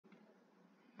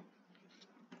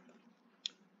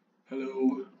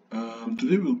Hello,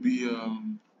 today we'll be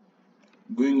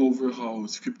going over how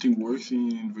scripting works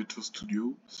in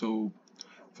Retrostudio. So,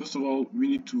 first of all, we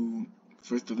need to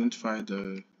first identify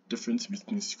the difference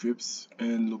between scripts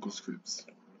and local scripts.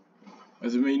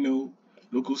 As you may know,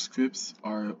 local scripts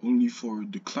are only for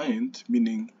the client,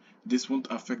 meaning this won't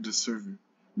affect the server,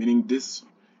 meaning this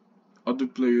other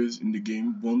players in the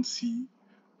game won't see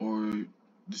or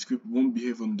the script won't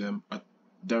behave on them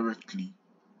directly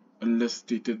unless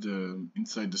stated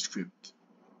inside the script.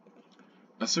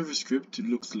 A server script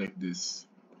looks like this.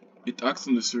 It acts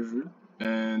on the server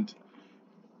and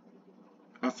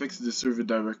affects the server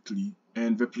directly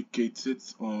and replicates it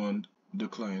on the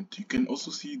client. You can also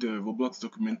see the Roblox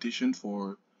documentation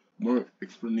for more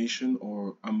explanation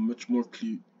or a much more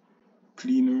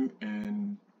cleaner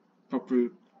and proper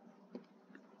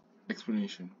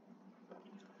explanation.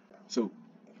 So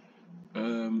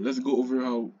let's go over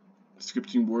how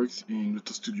scripting works in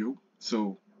Retrostudio.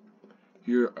 So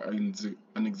here is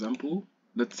an example.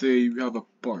 Let's say we have a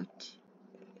part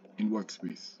in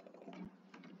workspace.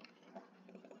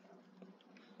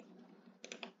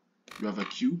 We have a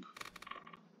cube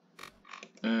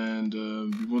and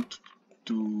we want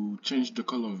to change the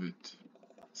color of it.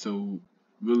 So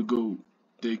we'll go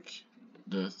take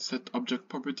the set object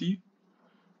property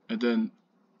and then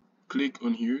click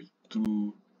on here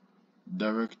to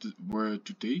direct where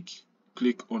to take.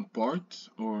 Click on part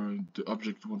or the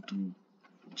object you want to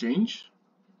change,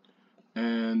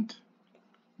 and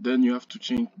then you have to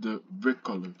change the brick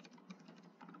color,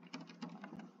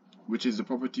 which is the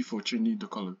property for changing the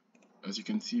color. As you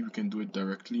can see, we can do it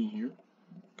directly in here.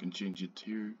 You can change it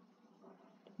here,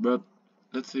 but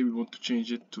let's say we want to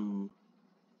change it to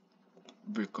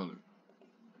brick color,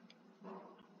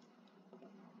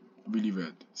 really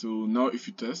red. So now if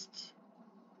you test,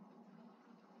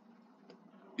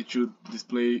 it should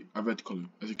display a red color.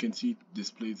 As you can see, it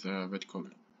displays a red color.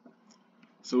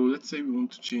 So let's say we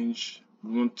want to change,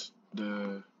 we want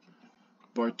the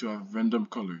part to have random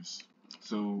colors.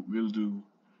 So we'll do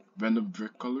random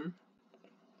brick color,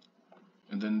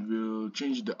 and then we'll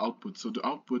change the output. So the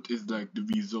output is like the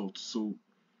result. So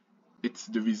it's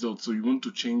the result. So you want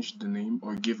to change the name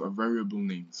or give a variable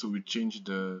name. So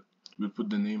we'll put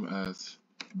the name as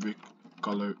brick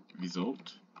color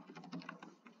result.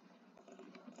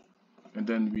 And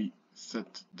then we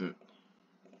set the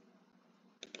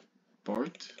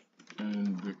part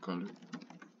and brick color.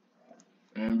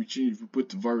 And we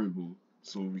put variable,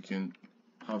 so we can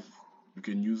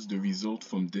use the result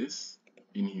from this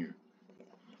in here.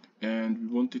 And we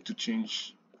want it to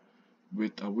change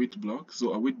with a wait block.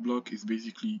 So a wait block is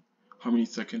basically how many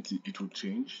seconds it will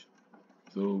change.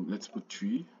 So let's put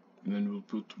 3, and then we'll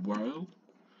put while.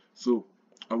 So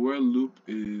a while loop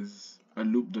is a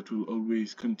loop that will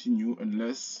always continue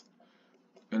unless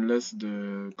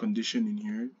the condition in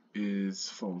here is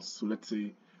false. So let's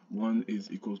say 1 is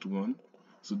equal to 1.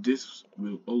 So this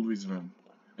will always run,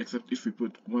 except if we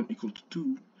put 1 equal to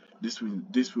 2, this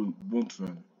won't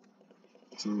run.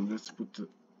 So let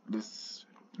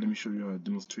me show you a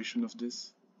demonstration of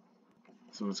this.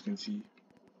 So as you can see,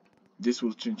 this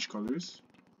will change colors.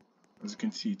 As you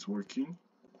can see, it's working.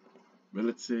 But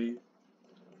let's say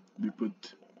we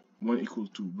put 1 equal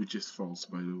to, which is false,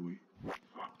 by the way.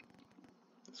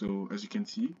 So as you can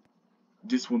see,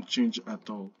 this won't change at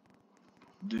all.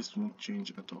 This won't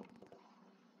change at all.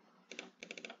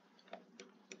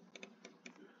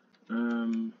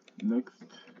 Next,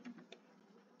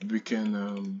 we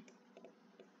can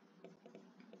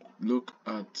look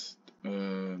at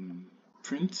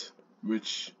print,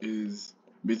 which is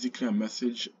basically a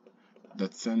message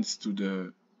that sends to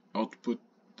the output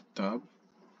tab,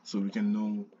 so we can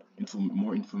know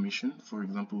more information. For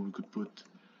example, we could put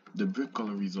the brick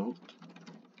color result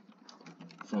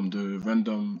from the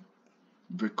random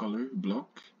brick color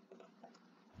block,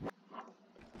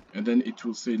 and then it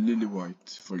will say lily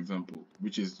white, for example,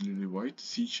 which is lily white,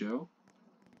 seashell,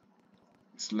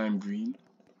 slime green,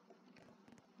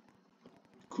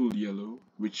 cool yellow,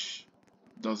 which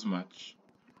does match.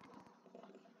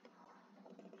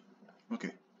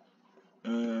 Okay.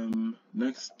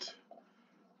 Next,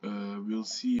 we'll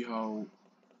see how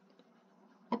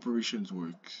operations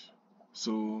work.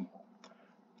 So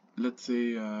let's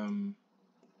say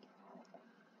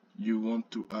you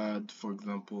want to add, for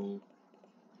example,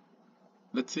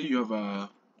 let's say you have a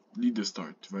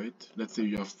Leaderstat, right? Let's say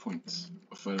you have points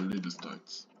of a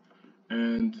Leaderstat,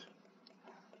 and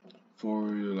for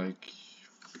like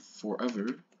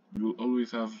forever, you will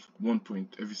always have 1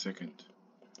 point every second.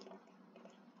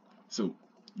 So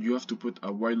you have to put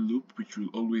a while loop, which will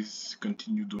always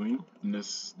continue doing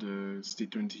unless the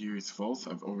statement here is false.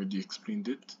 I've already explained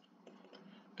it.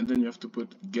 and then you have to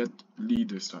put get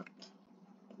leaderstat,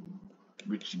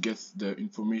 which gets the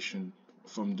information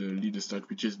from the leaderstat,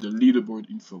 which is the leaderboard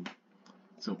info.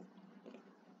 So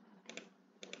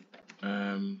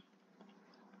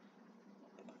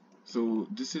so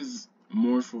this is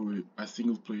more for a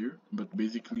single player, but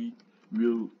basically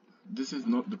this is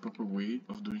not the proper way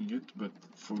of doing it, but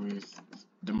for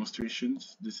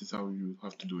demonstrations this is how you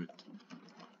have to do it.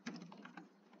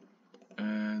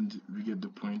 And we get the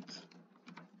point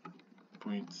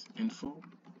info,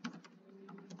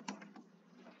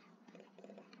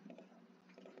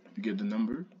 you get the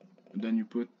number, and then you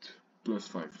put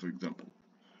 +5 for example,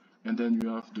 and then you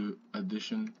have the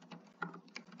addition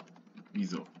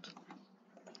result.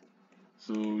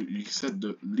 So you set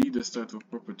the leaderstat of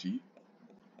property,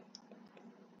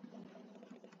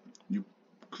 you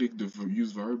click the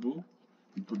use variable,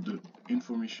 you put the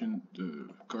information, the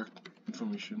correct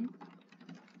information,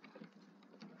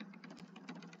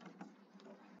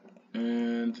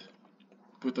 and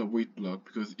put a wait block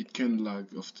because it can lag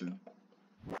often.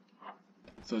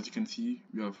 So as you can see,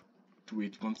 we have to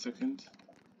wait 1 second.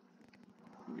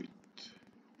 Wait,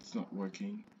 it's not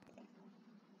working.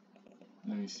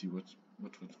 Let me see what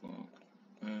went wrong.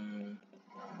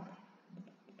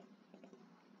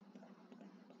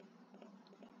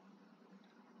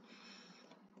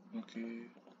 Okay.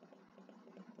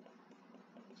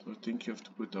 So I think you have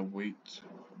to put a wait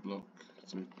block.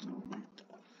 So wait.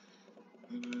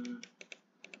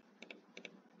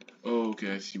 Oh,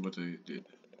 okay, I see what I did.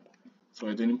 So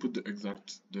I didn't put the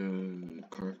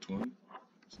correct one.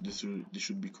 So this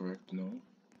should be correct now.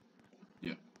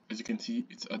 Yeah, as you can see,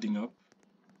 it's adding up.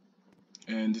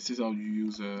 And this is how you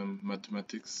use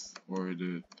mathematics or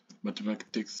the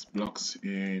mathematics blocks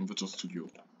in Retrostudio.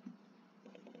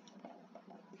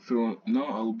 So now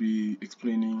I'll be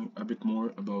explaining a bit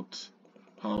more about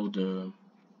how the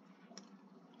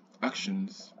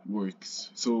actions works.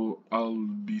 So I'll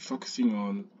be focusing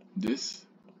on this,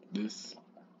 this,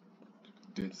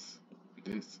 this,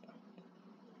 this,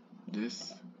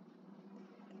 this,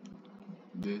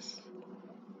 this,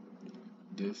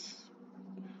 this.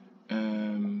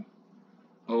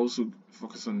 I'll also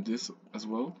focus on this as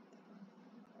well.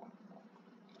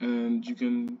 And you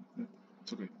can,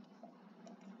 it's okay.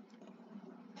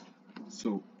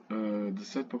 So the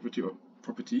set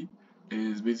property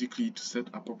is basically to set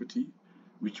a property,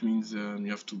 which means you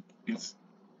have to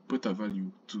put a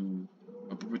value to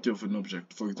a property of an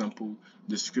object. For example,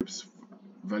 the scripts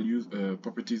values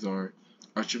properties are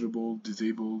archivable,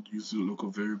 disabled, use local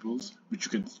variables, which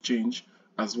you can change,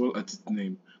 as well as its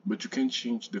name. But you can't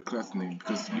change the class name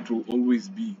because it will always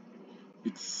be,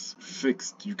 it's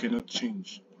fixed, you cannot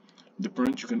change. The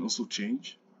parent you can also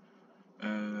change.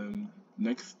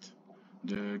 Next,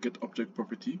 the get object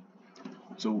property.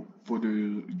 So for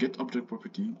the get object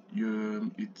property,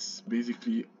 it's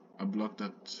basically a block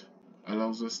that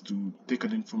allows us to take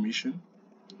an information.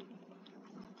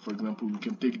 For example, we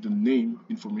can take the name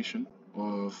information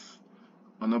of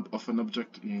an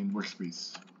object in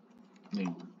workspace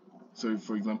name. So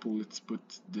for example, let's put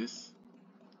this,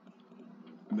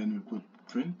 and then we put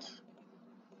print.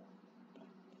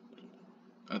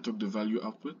 I took the value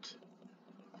output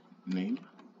name.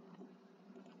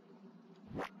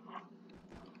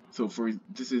 So for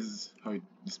this is how it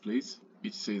displays.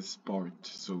 It says part,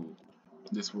 so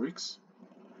this works.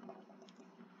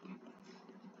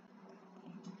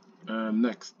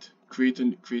 Next,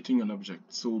 creating an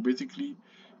object. So basically,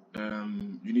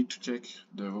 you need to check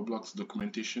the Roblox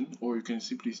documentation, or you can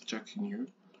simply check in here.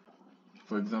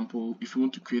 For example, if you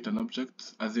want to create an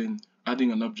object, as in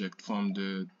adding an object from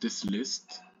this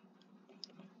list,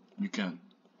 you can.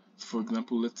 For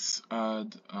example, let's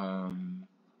add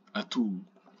a tool.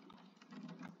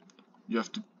 You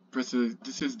have to press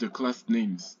this is the class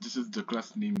names. This is the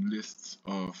class name lists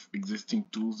of existing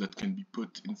tools that can be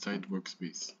put inside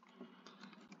workspace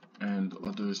and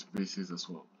other spaces as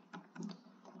well.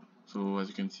 So as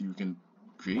you can see, we can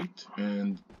create,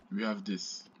 and we have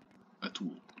this, a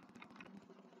tool.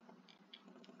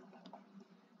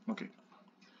 Okay.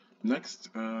 Next,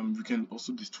 we can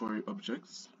also destroy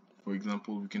objects. For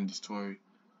example, we can destroy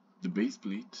the base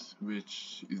plate,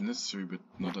 which is necessary but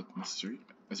not that necessary.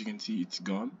 As you can see, it's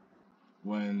gone.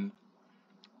 When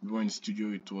we were in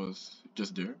Studio, it was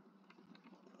just there.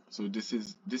 So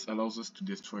this allows us to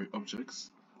destroy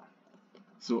objects.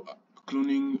 So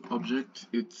cloning object,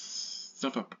 it's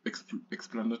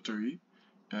self-explanatory.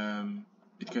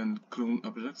 It can clone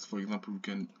objects. For example, we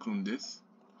can clone this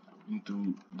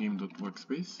into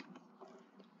game.workspace,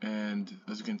 and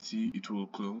as you can see, it will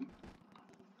clone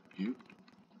here.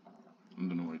 I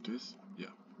don't know where it is.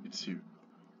 Yeah, it's here.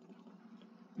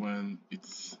 when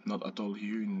it's not at all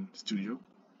here in Studio.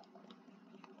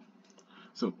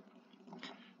 So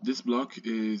this block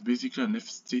is basically an if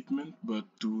statement, but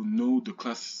to know the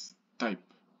class type,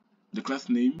 the class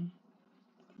name,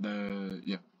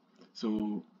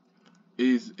 so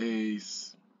I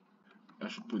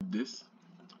should put this.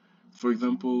 For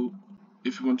example,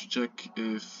 if you want to check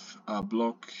if a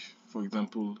block, for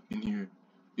example, in here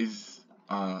is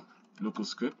a local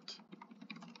script,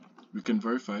 we can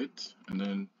verify it, and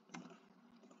then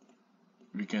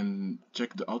we can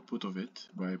check the output of it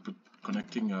by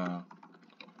connecting a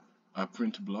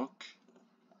print block,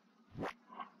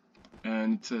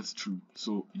 and it says true.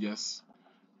 So yes,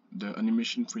 the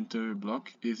animation printer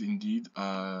block is indeed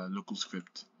a local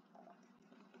script.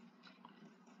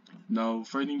 Now,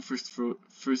 find first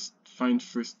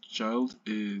child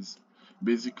is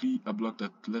basically a block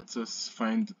that lets us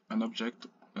find an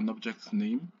object's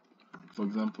name. For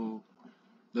example,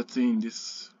 let's say in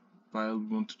this file we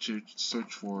want to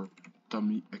search for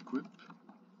Tommy Equip,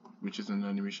 which is an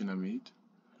animation I made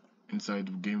inside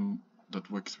the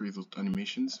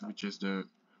game.workspace.animations, which is the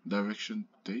direction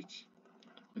take.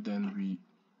 And then we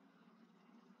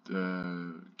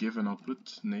give an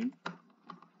output name,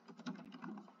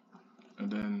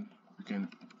 and then we can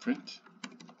print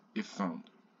if found.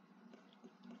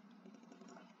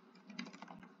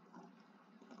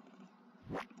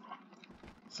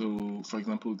 So for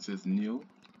example, it says nil.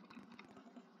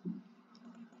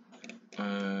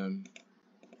 Oh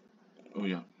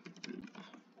yeah,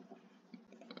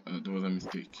 there was a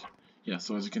mistake. Yeah,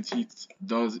 so as you can see, it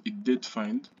did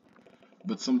find,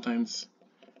 but sometimes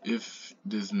if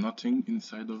there's nothing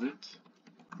inside of it,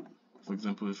 for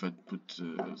example, if I put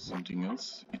something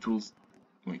else, it will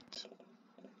wait.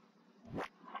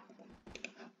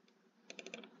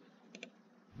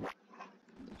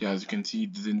 Yeah, as you can see,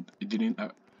 it didn't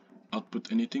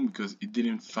output anything because it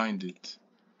didn't find it.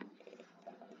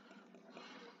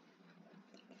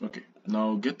 Okay,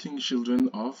 now getting children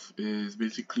off is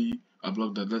basically a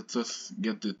block that lets us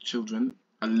get the children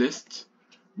a list,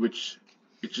 which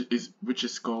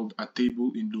is called a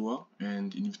table in Lua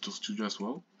and in Retrostudio as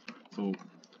well. So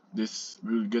this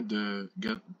will get the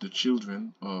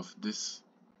children of this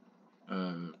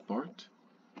part.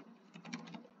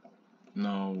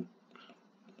 Now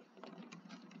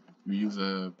we use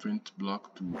a print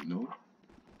block to know,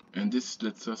 and this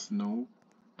lets us know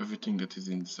everything that is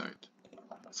inside.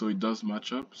 So it does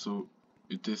match up, so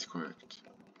it is correct.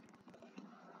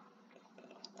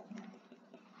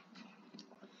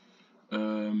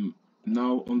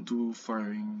 Now onto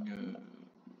firing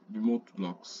remote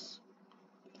blocks.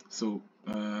 So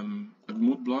a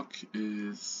remote block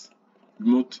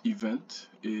remote event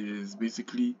is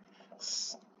basically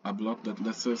a block that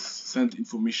lets us send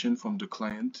information from the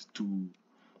client to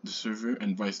the server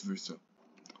and vice versa.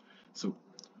 So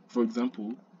for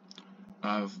example,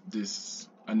 I have this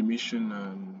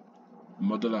animation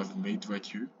model I've made right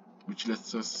here, which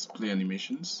lets us play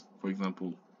animations. For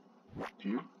example,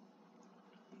 here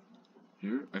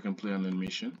I can play an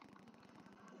animation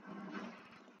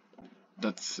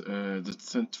that's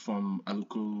sent from a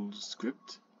local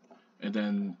script and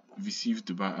then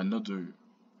received by another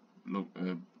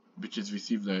which is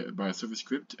received by a server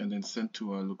script and then sent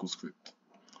to a local script.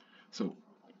 So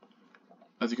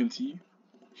as you can see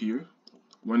here,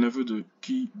 whenever the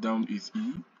key down is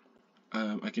E,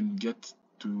 I can get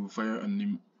to fire a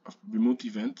remote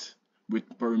event with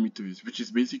parameters, which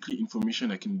is basically information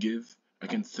I can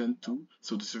send to,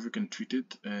 so the server can treat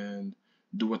it and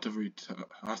do whatever it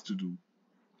has to do.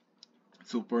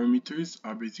 So parameters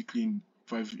are basically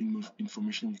 5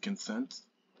 information you can send.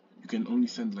 You can only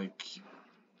send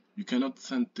you cannot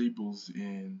send tables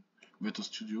in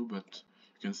Retrostudio, but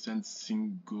you can send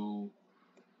single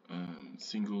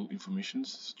information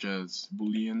such as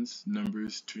booleans,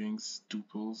 numbers, strings,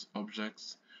 tuples,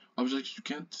 objects. Objects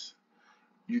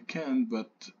you can,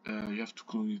 but you have to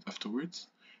clone it afterwards.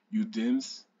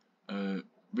 Udims,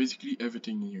 basically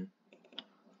everything in here.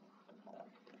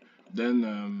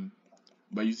 Then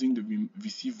by using the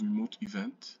receive remote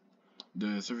event,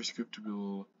 the server script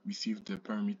will receive the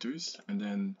parameters and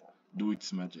then do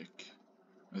its magic,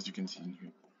 as you can see in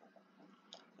here.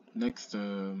 Next,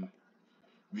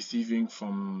 receiving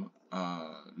from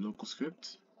a local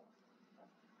script,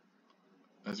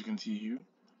 as you can see here,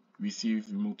 receive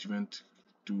remote event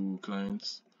to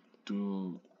clients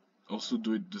to also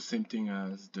do it the same thing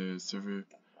as the server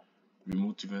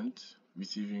remote event,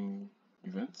 receiving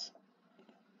events.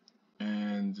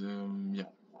 And yeah,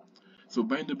 so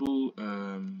bindable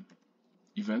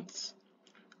events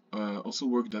also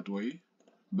work that way,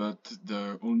 but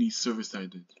they're only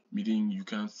server-sided, meaning you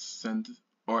can send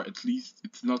or at least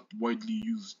it's not widely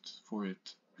used for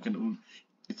it.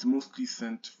 It's mostly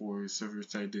sent for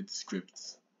server-sided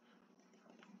scripts.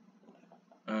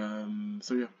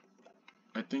 So yeah,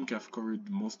 I think I've covered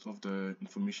most of the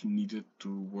information needed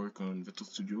to work on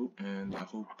Retrostudio, and I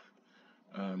hope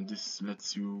this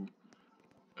lets you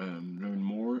learn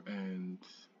more and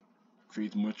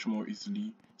create much more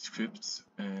easily scripts,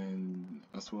 and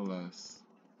as well as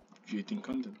creating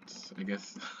content, I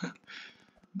guess.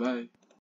 Bye.